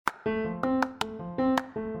How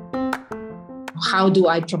do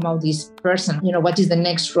I promote this person? What is the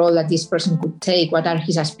next role that this person could take? What are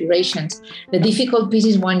his aspirations? The difficult piece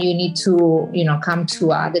is when you need to, come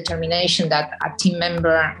to a determination that a team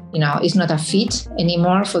member, is not a fit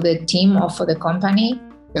anymore for the team or for the company.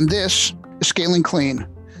 And this is Scaling Clean,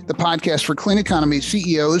 the podcast for clean economy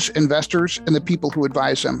CEOs, investors, and the people who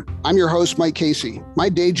advise them. I'm your host, Mike Casey. My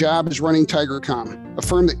day job is running TigerCom, a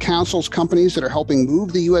firm that counsels companies that are helping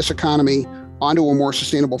move the U.S. economy onto a more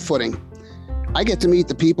sustainable footing. I get to meet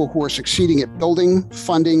the people who are succeeding at building,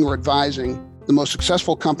 funding, or advising the most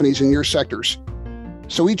successful companies in your sectors.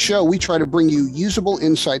 So each show, we try to bring you usable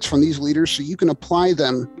insights from these leaders so you can apply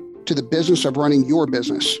them to the business of running your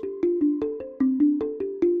business.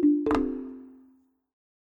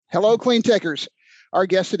 Hello, Clean Techers. Our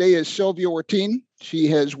guest today is Silvia Ortín. She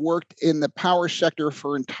has worked in the power sector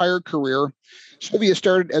for her entire career. Silvia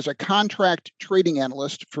started as a contract trading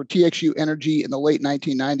analyst for TXU Energy in the late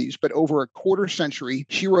 1990s, but over a quarter century,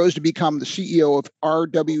 she rose to become the CEO of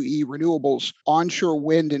RWE Renewables' onshore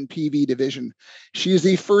wind and PV division. She is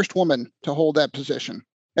the first woman to hold that position.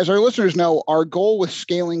 As our listeners know, our goal with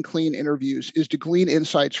Scaling Clean interviews is to glean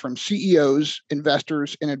insights from CEOs,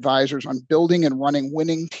 investors, and advisors on building and running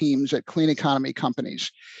winning teams at clean economy companies.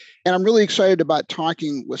 And I'm really excited about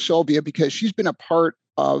talking with Silvia because she's been a part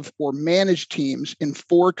of or managed teams in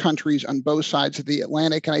 4 countries on both sides of the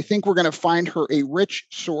Atlantic. And I think we're going to find her a rich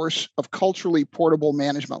source of culturally portable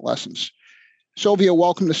management lessons. Silvia,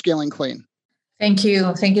 welcome to Scaling Clean. Thank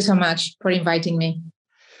you. Thank you so much for inviting me.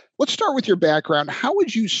 Let's start with your background. How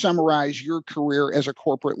would you summarize your career as a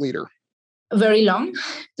corporate leader? Very long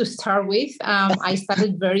to start with. I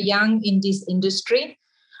started very young in this industry,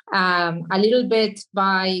 a little bit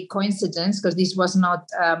by coincidence, because this was not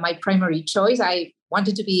my primary choice. I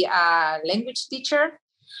wanted to be a language teacher,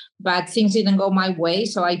 but things didn't go my way.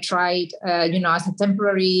 So I tried, as a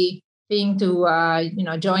temporary thing to,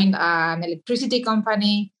 join an electricity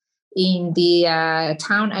company in the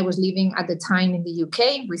town I was living at the time in the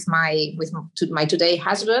UK with my today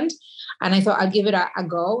husband. And I thought I'd give it a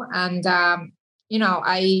go. And,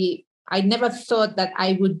 I never thought that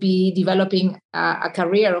I would be developing a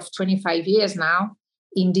career of 25 years now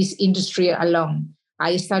in this industry alone.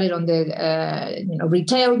 I started on the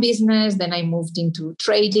retail business, then I moved into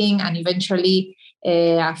trading, and eventually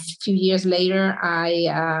a few years later, I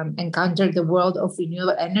encountered the world of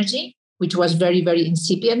renewable energy, which was very, very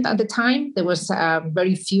incipient at the time. There was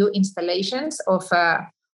very few installations of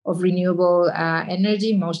renewable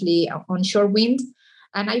energy, mostly onshore wind.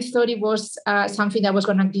 And I thought it was something that was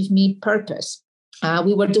going to give me purpose.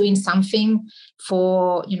 We were doing something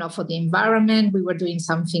for the environment. We were doing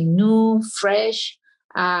something new, fresh,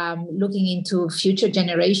 looking into future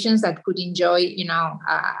generations that could enjoy,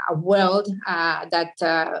 a world that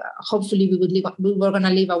hopefully we were going to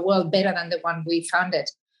live a world better than the one we founded.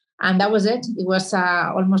 And that was it. It was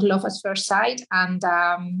almost love at first sight. And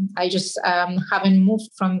I just haven't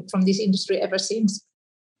moved from this industry ever since.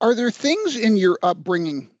 Are there things in your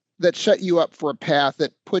upbringing that set you up for a path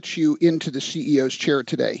that puts you into the CEO's chair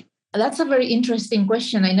today? That's a very interesting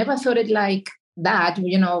question. I never thought it like that.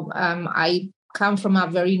 I come from a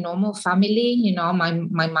very normal family.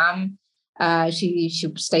 My mom, she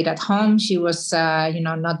stayed at home. She was,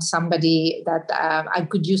 not somebody that I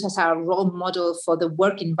could use as a role model for the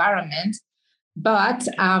work environment. But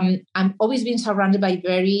I've always been surrounded by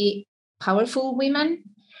very powerful women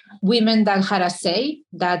that had a say,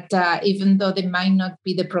 that even though they might not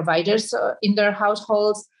be the providers in their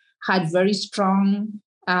households, had very strong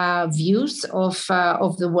views of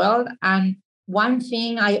the world. And one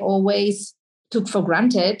thing I always took for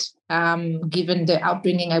granted, given the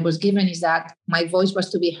upbringing I was given, is that my voice was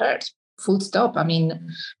to be heard, full stop. I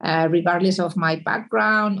mean, regardless of my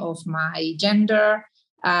background, of my gender,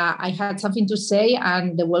 I had something to say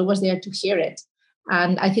and the world was there to hear it.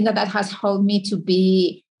 And I think that has helped me to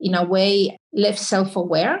be, in a way, less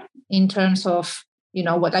self-aware in terms of,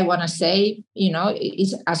 what I want to say,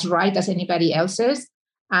 is as right as anybody else's.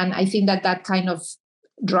 And I think that kind of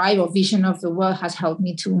drive or vision of the world has helped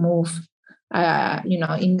me to move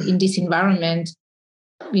in this environment,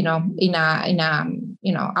 in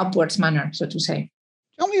a upwards manner, so to say.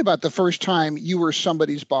 Tell me about the first time you were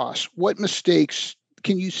somebody's boss. What mistakes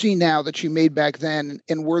can you see now that you made back then?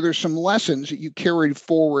 And were there some lessons that you carried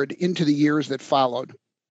forward into the years that followed?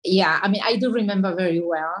 Yeah, I mean, I do remember very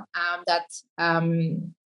well that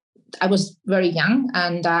I was very young,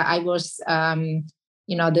 and I was,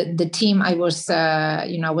 the team I was,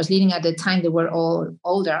 was leading at the time, they were all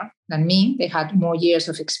older than me. They had more years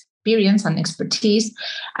of experience and expertise.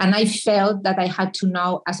 And I felt that I had to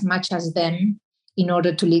know as much as them in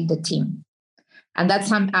order to lead the team. And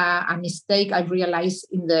that's a mistake I've realized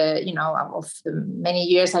in the, of the many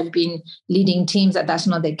years I've been leading teams, that that's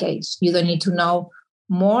not the case. You don't need to know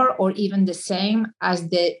more or even the same as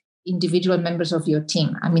the individual members of your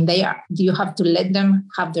team. I mean, you have to let them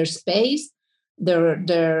have their space,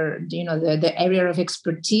 the area of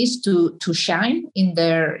expertise to shine in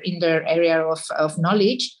their area of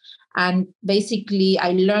knowledge. And basically,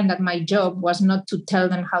 I learned that my job was not to tell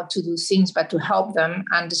them how to do things, but to help them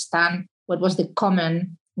understand what was the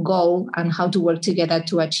common goal and how to work together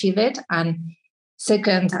to achieve it. And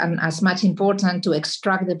second, and as much important, to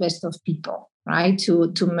extract the best of people, right?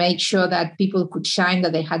 To make sure that people could shine,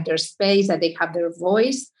 that they had their space, that they have their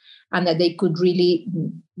voice, and that they could really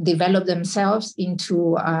develop themselves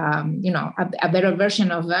into, a better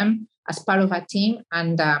version of them as part of a team.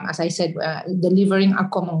 And as I said, delivering a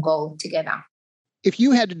common goal together. If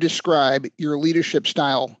you had to describe your leadership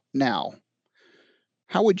style now,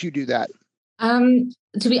 how would you do that?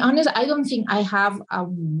 To be honest, I don't think I have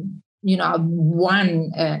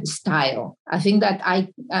one style. I think that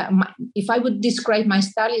if I would describe my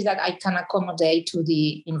style, is that I can accommodate to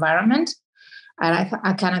the environment, and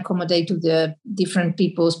I can accommodate to the different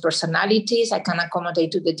people's personalities. I can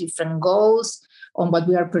accommodate to the different goals on what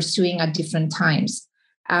we are pursuing at different times.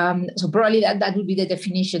 So probably that would be the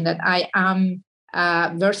definition, that I am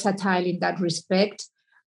versatile in that respect.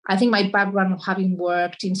 I think my background of having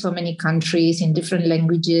worked in so many countries, in different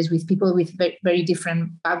languages, with people with very, very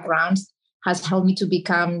different backgrounds, has helped me to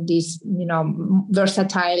become this,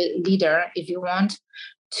 versatile leader, if you want,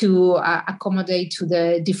 to accommodate to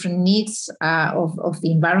the different needs of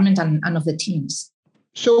the environment and of the teams.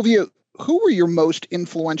 Silvia, who were your most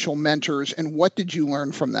influential mentors, and what did you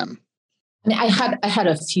learn from them? I had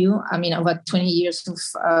a few. I mean, over 20 years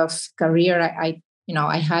of career, I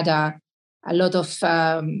had a lot of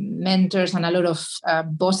mentors and a lot of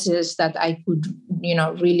bosses that I could,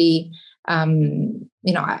 really,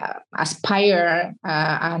 aspire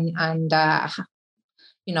and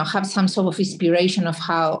have some sort of inspiration of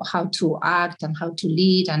how to act and how to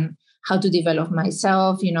lead and how to develop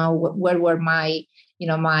myself. Where were my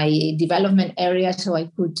development areas so I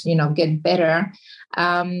could, get better.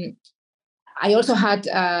 I also had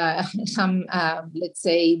some, let's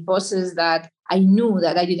say, bosses that I knew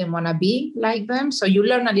that I didn't want to be like them. So you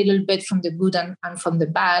learn a little bit from the good and from the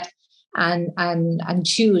bad, and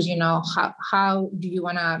choose, how do you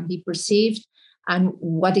want to be perceived and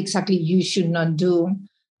what exactly you should not do.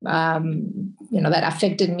 That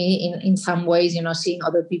affected me in some ways, seeing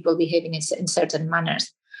other people behaving in certain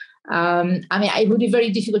manners. It would be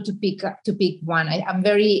very difficult to pick one. I'm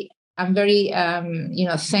very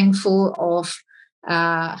thankful of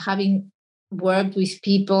having worked with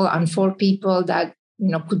people and for people that,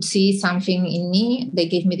 could see something in me. They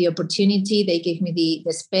gave me the opportunity. They gave me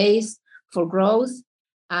the space for growth,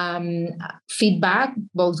 feedback,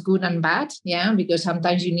 both good and bad. Yeah, because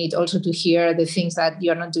sometimes you need also to hear the things that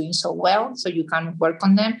you're not doing so well, so you can work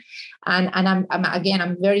on them. And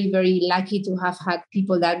I'm very, very lucky to have had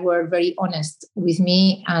people that were very honest with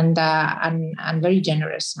me and very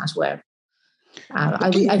generous as well.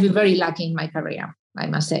 I've been very lucky in my career, I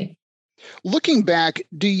must say. Looking back,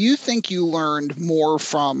 do you think you learned more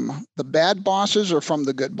from the bad bosses or from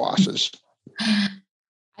the good bosses?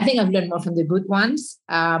 I think I've learned more from the good ones,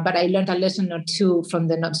 but I learned a lesson or two from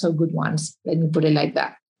the not so good ones. Let me put it like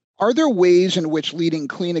that. Are there ways in which leading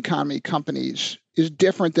clean economy companies is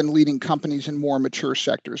different than leading companies in more mature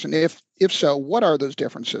sectors? And if so, what are those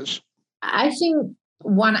differences? I think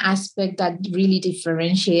one aspect that really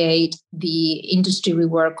differentiate the industry we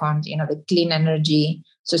work on, the clean energy,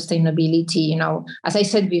 sustainability, as I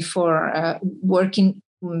said before, working,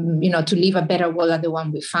 to live a better world than the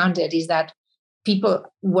one we founded, is that people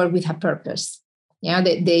work with a purpose. They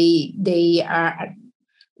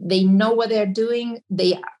know what they're doing.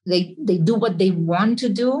 They do what they want to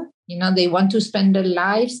do. They want to spend their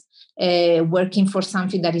lives working for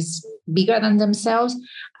something that is bigger than themselves,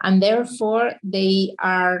 and therefore they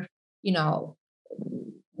are,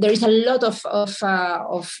 there is a lot of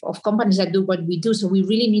companies that do what we do. So we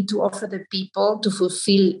really need to offer the people to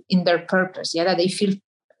fulfill in their purpose. That they feel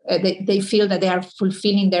they feel that they are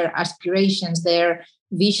fulfilling their aspirations, their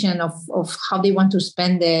vision of how they want to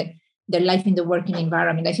spend their life in the working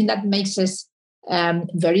environment. I think that makes us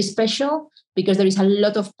very special, because there is a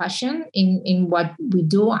lot of passion in what we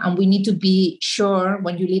do, and we need to be sure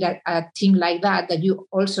when you lead a team like that you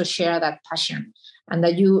also share that passion, and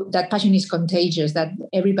that passion is contagious, that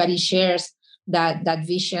everybody shares that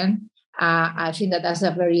vision. I think that's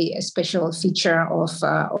a very special feature of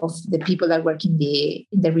the people that work in the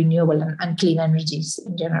renewable and clean energies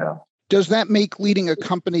in general. Does that make leading a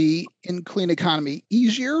company in clean economy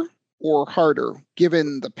easier or harder,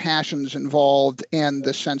 given the passions involved and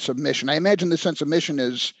the sense of mission? I imagine the sense of mission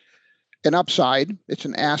is an upside, it's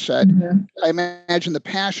an asset. Mhm. I imagine the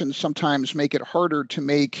passions sometimes make it harder to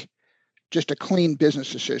make just a clean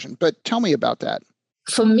business decision. But tell me about that.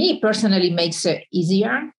 For me personally, it makes it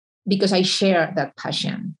easier because I share that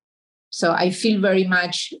passion. So I feel very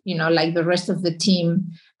much, like the rest of the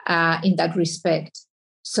team in that respect.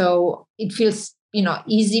 So it feels,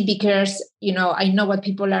 easy because, I know what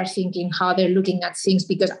people are thinking, how they're looking at things,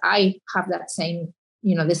 because I have that same,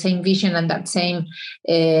 the same vision and that same,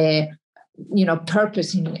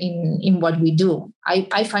 purpose in what we do.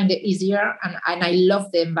 I find it easier, and I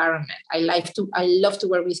love the environment. I love to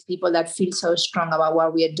work with people that feel so strong about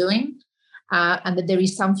what we are doing, and that there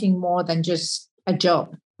is something more than just a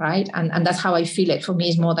job, right? And that's how I feel it. For me,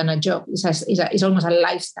 it's more than a job. It's almost a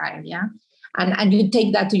lifestyle, yeah. And you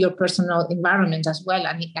take that to your personal environment as well,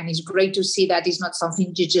 and it's great to see that it's not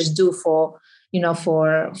something you just do for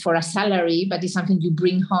a salary, but it's something you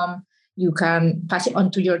bring home. You can pass it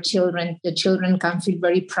on to your children. The children can feel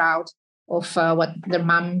very proud of what their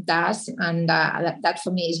mom does, and that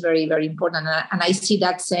for me is very, very important. And I see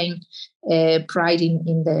that same pride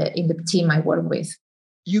in the team I work with.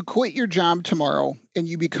 You quit your job tomorrow and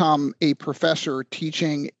you become a professor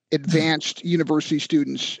teaching advanced university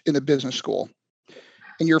students in a business school.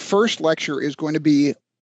 And your first lecture is going to be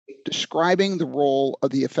describing the role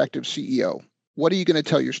of the effective CEO. What are you going to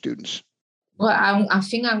tell your students? Well, I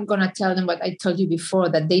think I'm going to tell them what I told you before,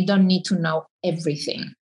 that they don't need to know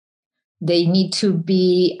everything. They need to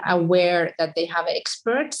be aware that they have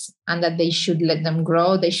experts and that they should let them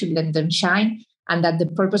grow, they should let them shine, and that the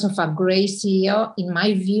purpose of a great CEO, in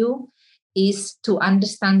my view, is to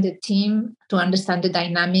understand the team, to understand the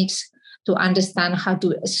dynamics, to understand how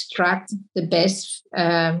to extract the best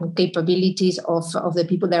capabilities of the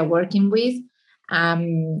people they're working with.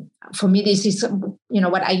 For me, this is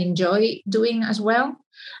what I enjoy doing as well,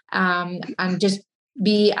 and just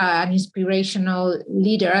be an inspirational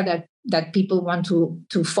leader that people want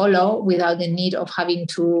to follow without the need of having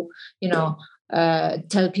to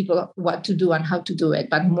tell people what to do and how to do it,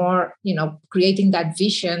 but more creating that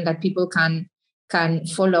vision that people can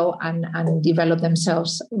follow and develop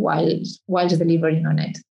themselves while delivering on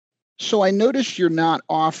it. So I noticed you're not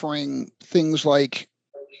offering things like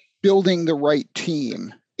building the right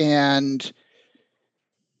team and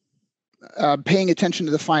paying attention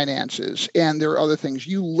to the finances, and there are other things.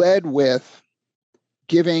 You led with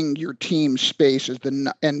giving your team space as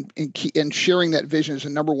and sharing that vision as the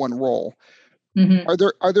number one role. Mm-hmm.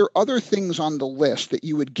 Are there other things on the list that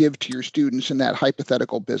you would give to your students in that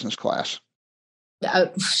hypothetical business class?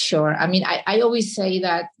 Sure. I mean, I always say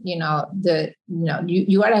that, you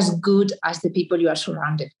are as good as the people you are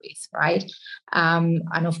surrounded with, right?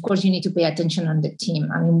 And of course, you need to pay attention on the team.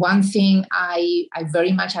 I mean, one thing I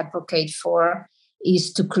very much advocate for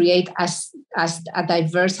is to create as a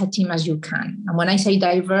diverse a team as you can. And when I say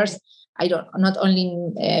diverse, I don't not only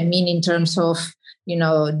mean in terms of,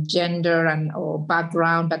 gender or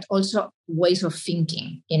background, but also ways of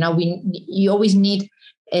thinking. You always need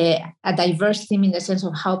a diverse team in the sense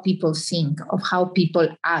of how people think, of how people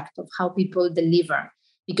act, of how people deliver,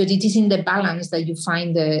 because it is in the balance that you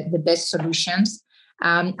find the best solutions.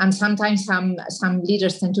 And sometimes some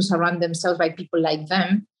leaders tend to surround themselves by people like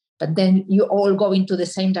them, but then you all go into the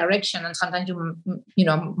same direction, and sometimes you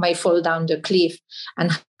might fall down the cliff.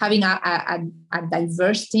 And having a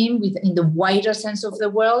diverse team in the wider sense of the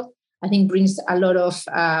word, I think brings a lot of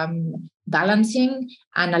balancing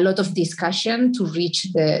and a lot of discussion to reach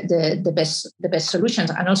the best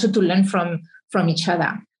solutions, and also to learn from each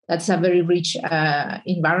other. That's a very rich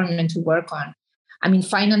environment to work on. I mean,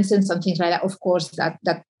 finance and some things like that, of course, that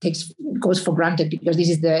goes for granted, because this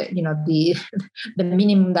is the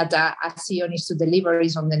minimum that a CEO needs to deliver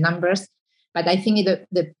is on the numbers. But I think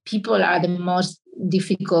the people are the most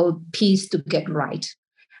difficult piece to get right.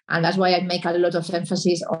 And that's why I make a lot of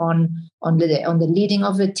emphasis on the leading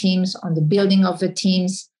of the teams, on the building of the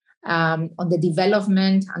teams, on the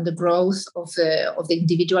development and the growth of the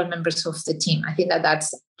individual members of the team. I think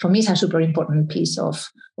that's, for me, is a super important piece of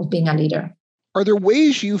being a leader. Are there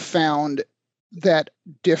ways you found that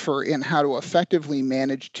differ in how to effectively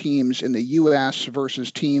manage teams in the U.S. versus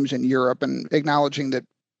teams in Europe, and acknowledging that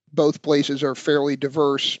both places are fairly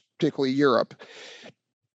diverse, particularly Europe?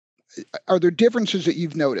 Are there differences that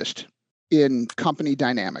you've noticed in company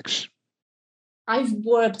dynamics? I've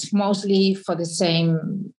worked mostly for the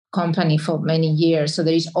same company for many years, so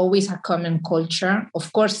there is always a common culture.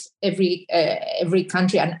 Of course, every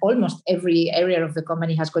country and almost every area of the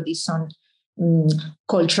company has got its own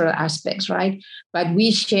cultural aspects, right? But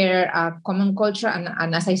we share a common culture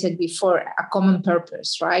and as I said before, a common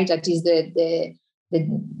purpose, right? That is the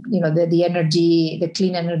energy, the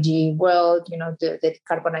clean energy world, the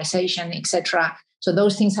decarbonization, etc. So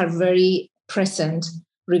those things are very present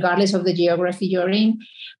regardless of the geography you're in.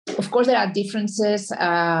 Of course, there are differences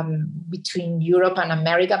between Europe and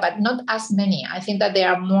America, but not as many. I think that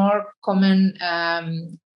there are more common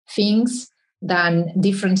things than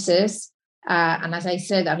differences. And as I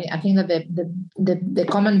said, I think that the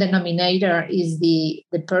common denominator is the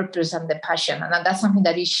purpose and the passion. And that's something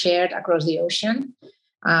that is shared across the ocean.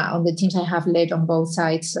 On the teams I have led on both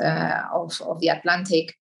sides of the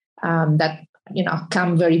Atlantic, that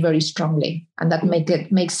come very, very strongly. And that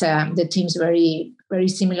makes the teams very, very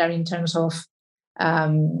similar in terms of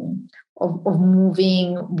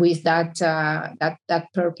moving with that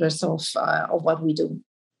purpose of what we do.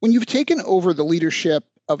 When you've taken over the leadership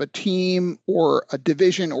of a team or a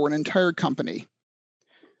division or an entire company,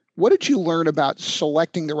 what did you learn about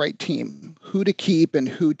selecting the right team, who to keep and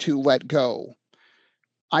who to let go?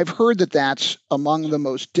 I've heard that that's among the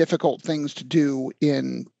most difficult things to do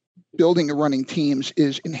in building and running teams,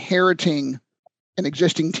 is inheriting an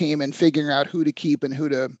existing team and figuring out who to keep and who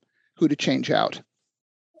to change out.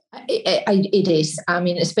 It is.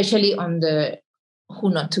 Especially on the who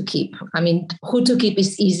not to keep. Who to keep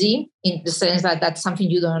is easy in the sense that that's something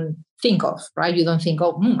you don't think of, right? You don't think,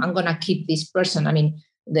 I'm going to keep this person.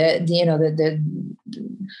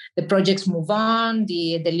 The projects move on,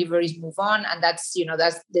 the deliveries move on, and that's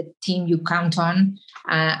the team you count on,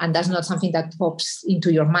 and that's not something that pops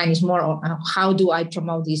into your mind. It's more of how do I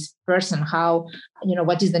promote this person? How,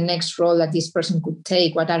 what is the next role that this person could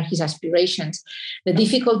take? What are his aspirations? The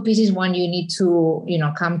difficult piece is when you need to,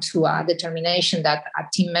 come to a determination that a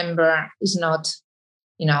team member is not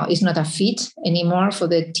a fit anymore for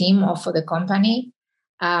the team or for the company.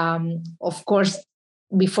 Of course,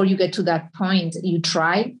 before you get to that point, you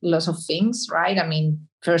try lots of things, right?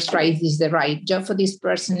 First try, is this the right job for this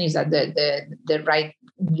person? Is that the right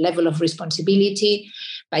level of responsibility?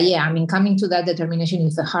 But yeah, coming to that determination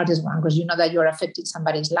is the hardest one because you know that you're affecting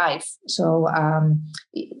somebody's life. So,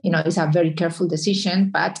 it's a very careful decision,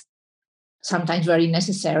 but sometimes very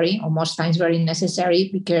necessary, or most times very necessary,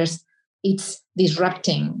 because it's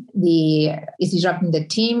disrupting the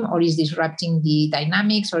team, or is disrupting the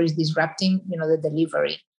dynamics, or is disrupting the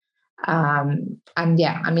delivery. And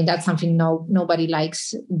yeah, that's something nobody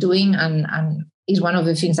likes doing, and is one of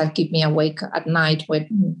the things that keep me awake at night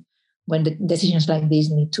when the decisions like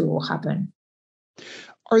this need to happen.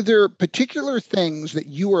 Are there particular things that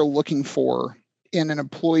you are looking for in an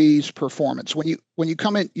employee's performance when you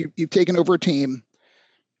come in? You've taken over a team.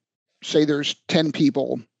 Say there's 10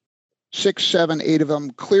 people. 6, 7, 8 of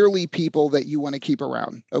them, clearly people that you want to keep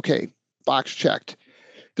around. Okay, box checked.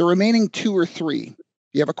 The remaining 2 or 3,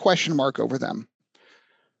 you have a question mark over them.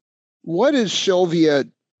 What is Silvia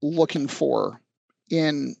looking for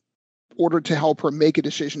in order to help her make a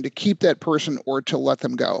decision to keep that person or to let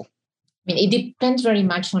them go? It depends very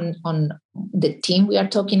much on the team we are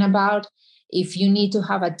talking about. If you need to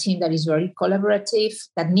have a team that is very collaborative,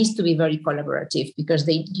 that needs to be very collaborative because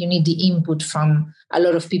you need the input from a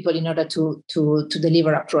lot of people in order to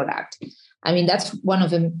deliver a product. That's one of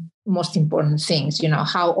the most important things,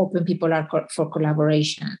 how open people are for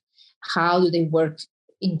collaboration. How do they work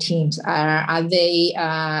in teams? Are they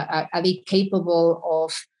capable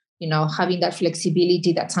of, having that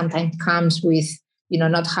flexibility that sometimes comes with,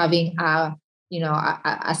 not having a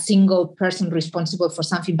single person responsible for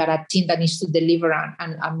something, but a team that needs to deliver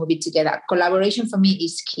and move it together. Collaboration for me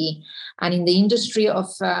is key. And in the industry of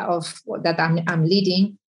that I'm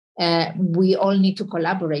leading, we all need to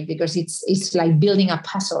collaborate because it's like building a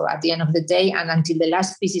puzzle at the end of the day. And until the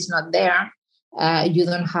last piece is not there, you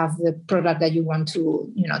don't have the product that you want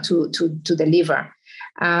to deliver.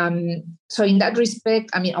 So in that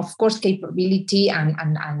respect, of course, capability and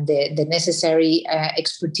the necessary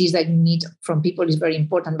expertise that you need from people is very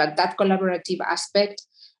important. But that collaborative aspect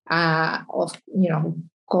of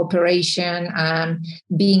cooperation and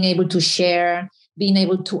being able to share, being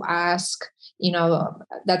able to ask,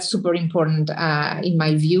 that's super important in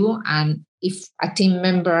my view. And if a team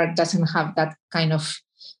member doesn't have that kind of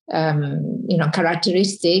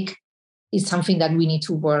characteristic, it's something that we need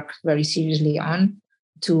to work very seriously on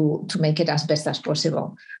to make it as best as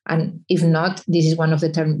possible. And if not, this is one of the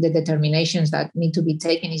determinations that need to be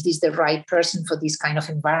taken. Is this the right person for this kind of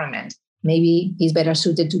environment? Maybe he's better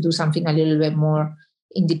suited to do something a little bit more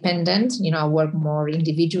independent, work more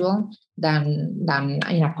individual than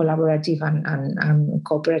in a collaborative and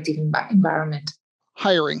cooperative environment.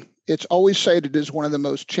 Hiring. it's always cited as one of the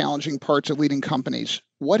most challenging parts of leading companies.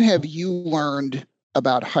 What have you learned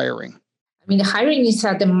about hiring? I mean, hiring is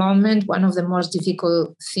at the moment one of the most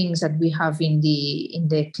difficult things that we have in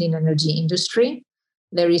the clean energy industry.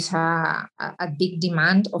 There is a big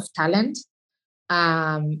demand of talent,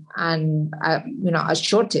 and a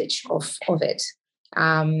shortage of it.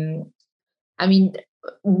 I mean,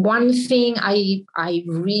 one thing I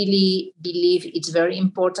really believe it's very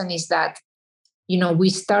important is that we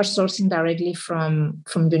start sourcing directly from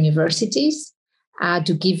universities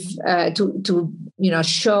to give to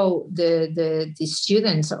show the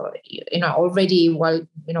students already while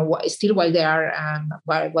they are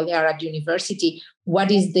while they are at university,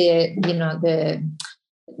 what is the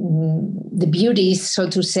beauties, so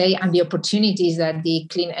to say, and the opportunities that the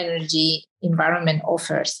clean energy environment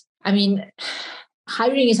offers. I mean,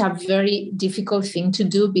 hiring is a very difficult thing to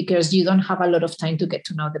do because you don't have a lot of time to get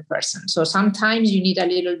to know the person. So sometimes you need a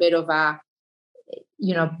little bit of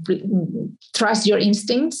trust your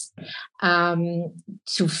instincts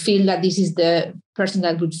to feel that this is the person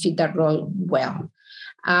that would fit that role well.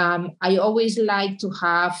 I always like to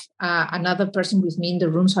have another person with me in the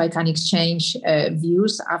room so I can exchange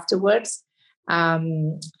views afterwards.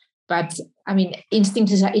 But I mean,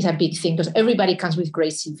 instinct is a big thing because everybody comes with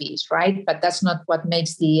great CVs, right? But that's not what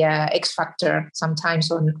makes the X factor sometimes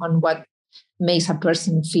on what makes a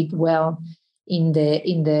person fit well in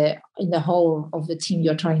the whole of the team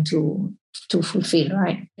you're trying to fulfill,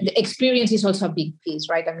 right? The experience is also a big piece,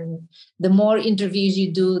 right? I mean, the more interviews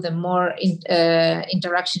you do, the more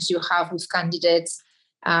interactions you have with candidates,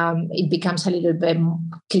 it becomes a little bit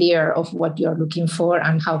clear of what you're looking for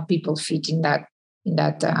and how people fit in that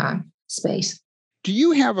space. Do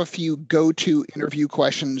you have a few go-to interview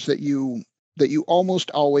questions that you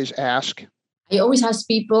almost always ask? I always ask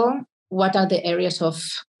people, what are the areas of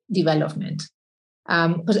development?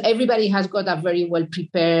 Because everybody has got a very well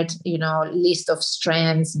prepared, list of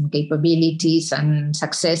strengths and capabilities and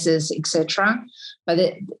successes, etc. But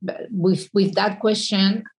with that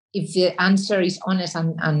question, if the answer is honest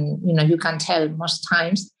and you can tell most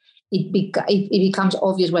times, it becomes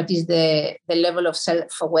obvious what is the level of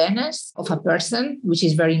self-awareness of a person, which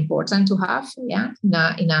is very important to have, in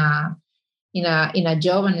a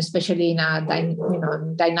job, and especially in a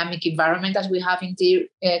dynamic environment as we have in the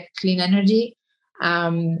clean energy.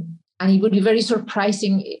 And it would be very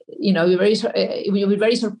surprising, it would be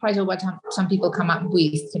very surprised at what some people come up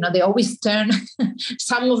with. They always turn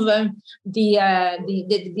some of them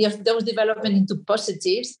those development into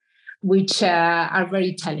positives, which are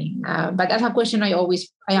very telling. But that's a question I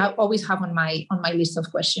always have on my list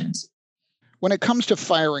of questions. When it comes to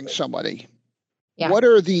firing somebody, yeah.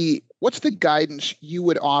 What's the guidance you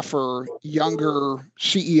would offer younger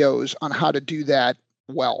CEOs on how to do that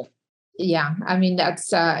well? Yeah, I mean,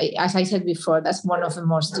 that's, as I said before, that's one of the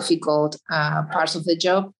most difficult parts of the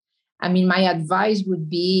job. I mean, my advice would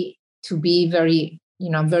be to be very,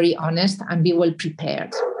 very honest and be well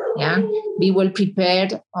prepared. Yeah, be well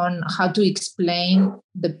prepared on how to explain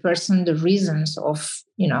the person the reasons of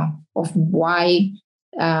why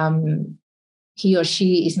he or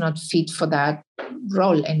she is not fit for that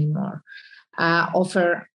role anymore.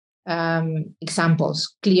 Offer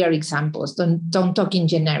examples, clear examples. Don't talk in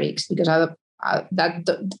generics, because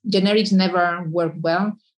generics never work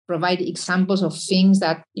well. Provide examples of things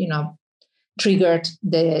that triggered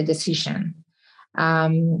the decision.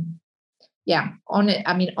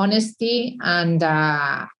 Honesty and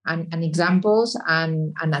examples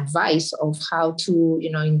and advice of how to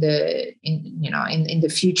in the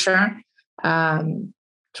future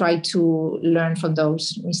try to learn from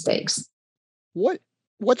those mistakes.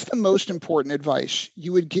 What's the most important advice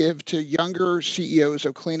you would give to younger CEOs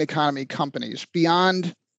of clean economy companies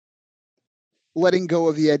beyond letting go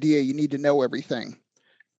of the idea you need to know everything?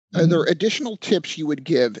 Are there additional tips you would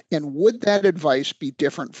give, and would that advice be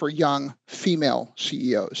different for young female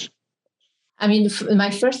CEOs? I mean,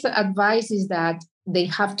 my first advice is that they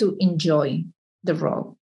have to enjoy the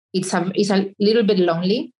role. It's a little bit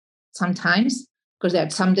lonely sometimes, because there are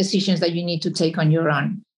some decisions that you need to take on your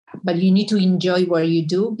own, but you need to enjoy what you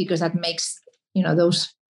do, because that makes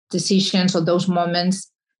those decisions or those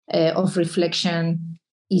moments of reflection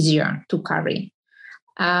easier to carry.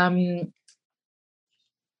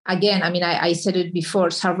 Again, I mean, I said it before,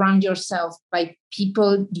 surround yourself by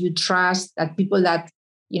people you trust, that people that,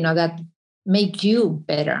 that make you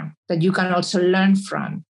better, that you can also learn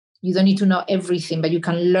from. You don't need to know everything, but you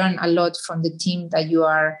can learn a lot from the team that you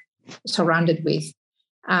are surrounded with.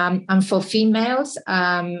 And for females,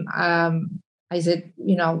 I said,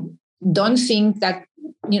 don't think that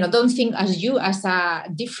don't think as you as a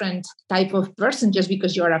different type of person just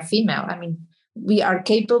because you're a female. I mean, we are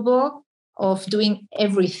capable of doing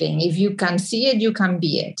everything. If you can see it, you can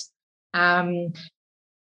be it.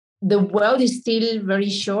 The world is still very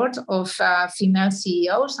short of female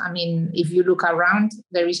CEOs. I mean, if you look around,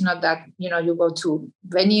 there is not that, you go to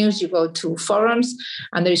venues, you go to forums,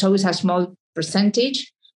 and there is always a small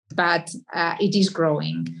percentage, but it is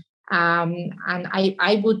growing. And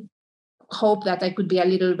I would hope that I could be a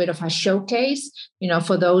little bit of a showcase,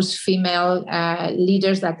 for those female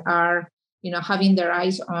leaders that are, having their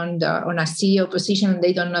eyes on a CEO position and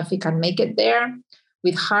they don't know if they can make it there.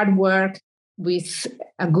 With hard work, with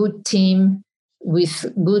a good team, with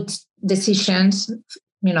good decisions,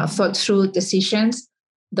 thought through decisions,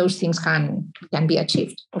 those things can be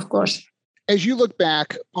achieved, of course. As you look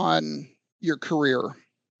back on your career,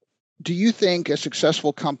 do you think a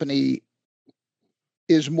successful company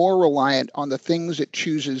is more reliant on the things it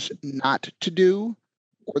chooses not to do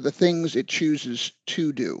or the things it chooses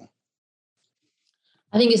to do?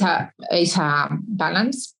 I think it's a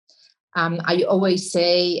balance. I always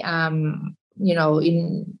say, in our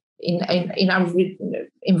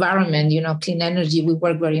environment, clean energy, we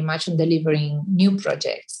work very much on delivering new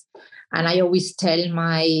projects. And I always tell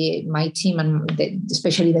my team, and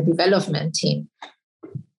especially the development team,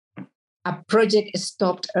 a project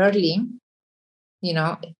stopped early,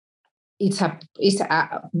 it's a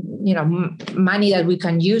money that we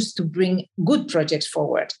can use to bring good projects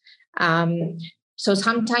forward. So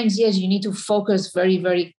sometimes, yes, you need to focus very,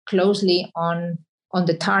 very closely on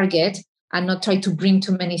the target and not try to bring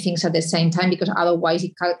too many things at the same time, because otherwise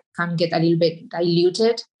it can get a little bit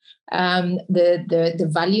diluted, the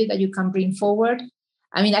value that you can bring forward.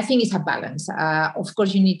 I mean, I think it's a balance. Of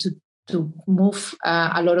course, you need to move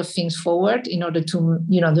a lot of things forward in order to,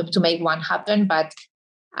 to make one happen. But,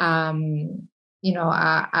 a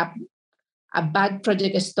bad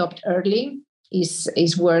project stopped early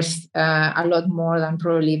is worth a lot more than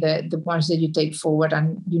probably the ones that you take forward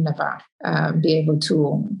and you never be able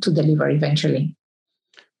to deliver eventually.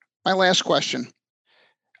 My last question.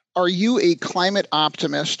 Are you a climate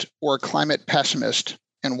optimist or a climate pessimist,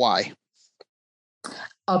 and why?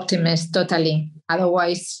 Optimist, totally.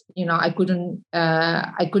 Otherwise, I couldn't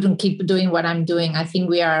keep doing what I'm doing. I think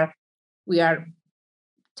we are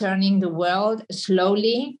turning the world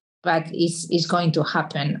slowly, but it's going to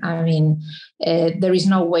happen. I mean, there is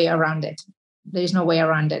no way around it. There is no way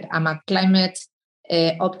around it. I'm a climate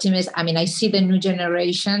optimist. I mean, I see the new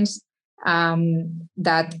generations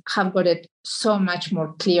that have got it so much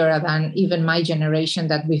more clearer than even my generation,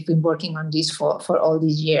 that we've been working on this for all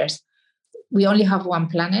these years. We only have one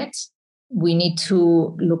planet. We need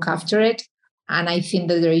to look after it. And I think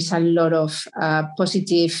that there is a lot of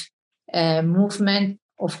positive movement.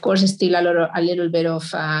 Of course, still a little bit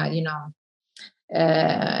of,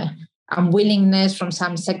 unwillingness from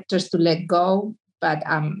some sectors to let go. But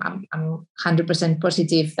I'm 100%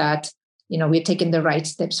 positive that, we're taking the right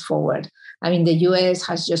steps forward. I mean, the US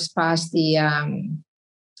has just passed the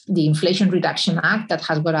Inflation Reduction Act that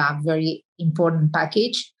has got a very important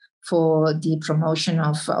package for the promotion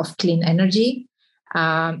of clean energy.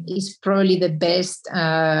 It's probably the best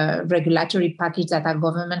regulatory package that our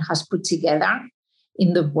government has put together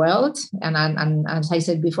in the world. And as I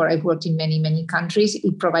said before, I've worked in many, many countries.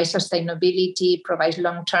 It provides sustainability, provides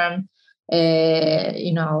long-term,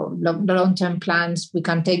 long-term plans. We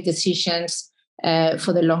can take decisions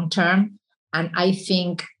for the long term. And I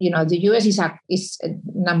think, the US is a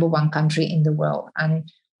number one country in the world. And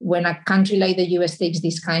when a country like the US takes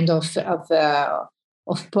this kind of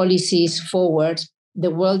policies forward, the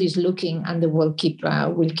world is looking, and the world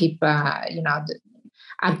will keep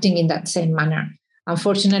acting in that same manner.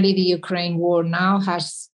 Unfortunately, the Ukraine war now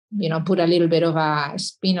has put a little bit of a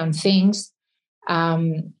spin on things,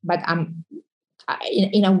 but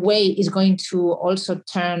in a way is going to also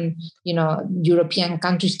turn European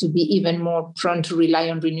countries to be even more prone to rely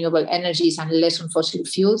on renewable energies and less on fossil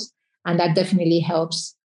fuels, and that definitely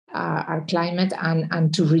helps our climate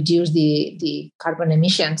and to reduce the carbon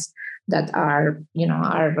emissions that are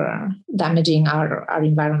damaging our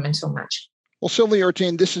environment so much. Well, Silvia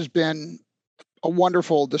Ortín, this has been a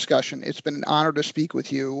wonderful discussion. It's been an honor to speak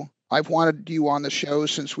with you. I've wanted you on the show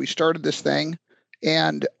since we started this thing,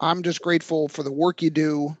 and I'm just grateful for the work you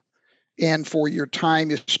do and for your time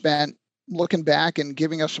you spent looking back and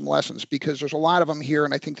giving us some lessons, because there's a lot of them here,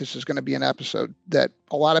 and I think this is going to be an episode that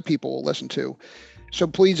a lot of people will listen to. So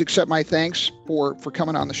please accept my thanks for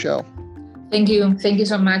coming on the show. Thank you. Thank you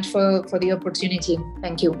so much for the opportunity.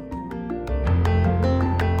 Thank you.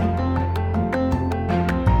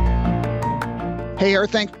 Hey, our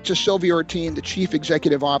thanks to Silvia Ortín, the Chief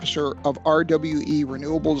Executive Officer of RWE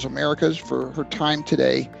Renewables Americas, for her time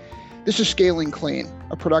today. This is Scaling Clean,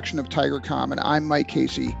 a production of TigerCom, and I'm Mike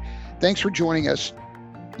Casey. Thanks for joining us.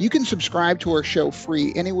 You can subscribe to our show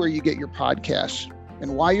free anywhere you get your podcasts.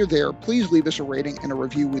 And while you're there, please leave us a rating and a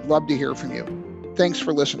review. We'd love to hear from you. Thanks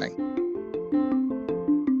for listening.